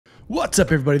What's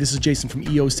up, everybody? This is Jason from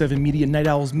EO7 Media, Night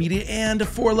Owls Media, and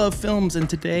For Love Films, and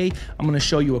today I'm going to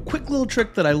show you a quick little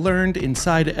trick that I learned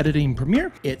inside editing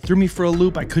Premiere. It threw me for a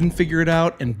loop, I couldn't figure it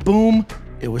out, and boom,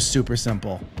 it was super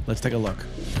simple. Let's take a look.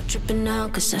 Tripping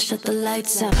out 'cause I shut the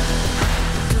lights up.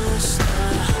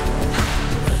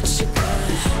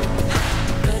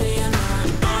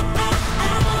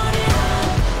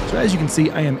 So as you can see,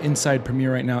 I am inside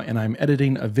Premiere right now, and I'm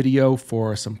editing a video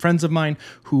for some friends of mine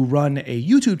who run a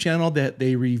YouTube channel that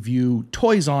they review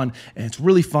toys on, and it's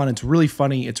really fun, it's really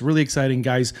funny, it's really exciting,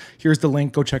 guys. Here's the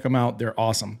link, go check them out, they're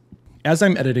awesome. As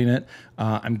I'm editing it,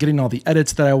 I'm getting all the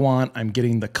edits that I want, I'm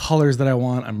getting the colors that I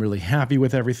want, I'm really happy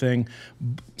with everything.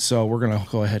 So we're gonna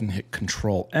go ahead and hit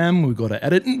Control M, we go to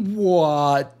edit, and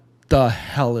what the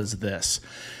hell is this?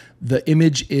 The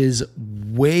image is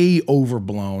way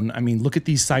overblown. I mean, look at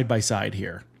these side by side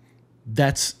here.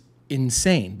 That's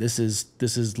insane. This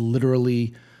is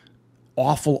literally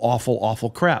awful, awful, awful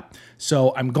crap.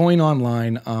 So I'm going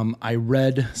online. I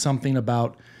read something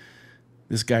about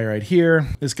this guy right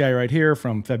here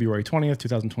from February 20th,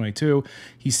 2022.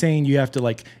 He's saying you have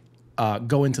to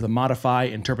go into the modify,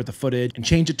 interpret the footage, and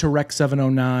change it to Rec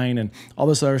 709 and all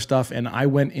this other stuff. And I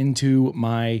went into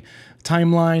my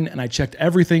timeline and I checked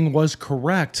everything was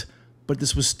correct, but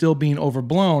this was still being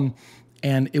overblown.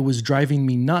 And it was driving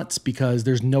me nuts because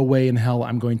there's no way in hell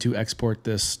I'm going to export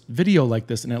this video like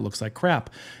this and it looks like crap.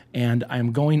 And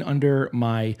I'm going under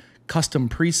my custom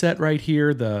preset right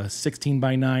here, the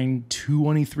 16:9,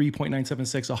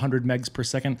 223.976, 100 megs per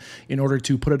second, in order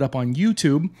to put it up on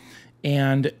YouTube.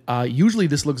 And usually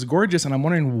this looks gorgeous, and I'm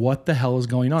wondering what the hell is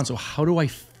going on. So how do I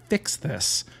fix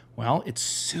this? Well, it's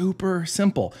super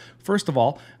simple. First of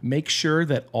all, make sure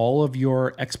that all of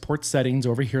your export settings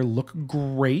over here look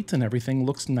great and everything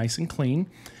looks nice and clean.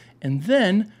 And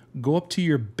then go up to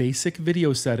your basic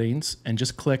video settings and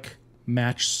just click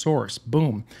Match Source.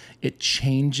 Boom. It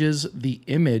changes the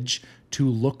image to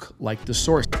look like the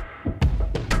source.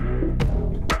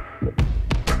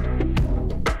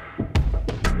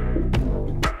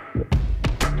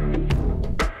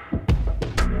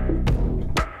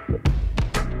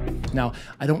 Now,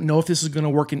 I don't know if this is going to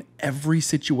work in every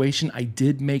situation. I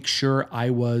did make sure I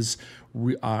was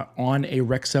on a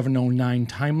Rec 709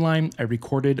 timeline. I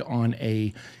recorded on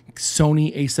a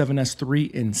Sony a7S III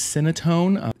in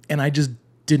Cinetone, and I just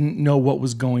didn't know what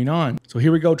was going on. So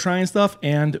here we go, trying stuff,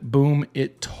 and boom,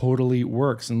 it totally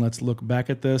works. And let's look back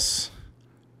at this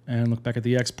and look back at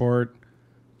the export.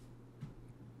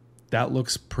 That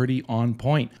looks pretty on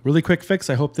point. Really quick fix.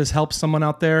 I hope this helps someone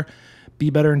out there. Be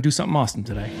better and do something awesome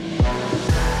today.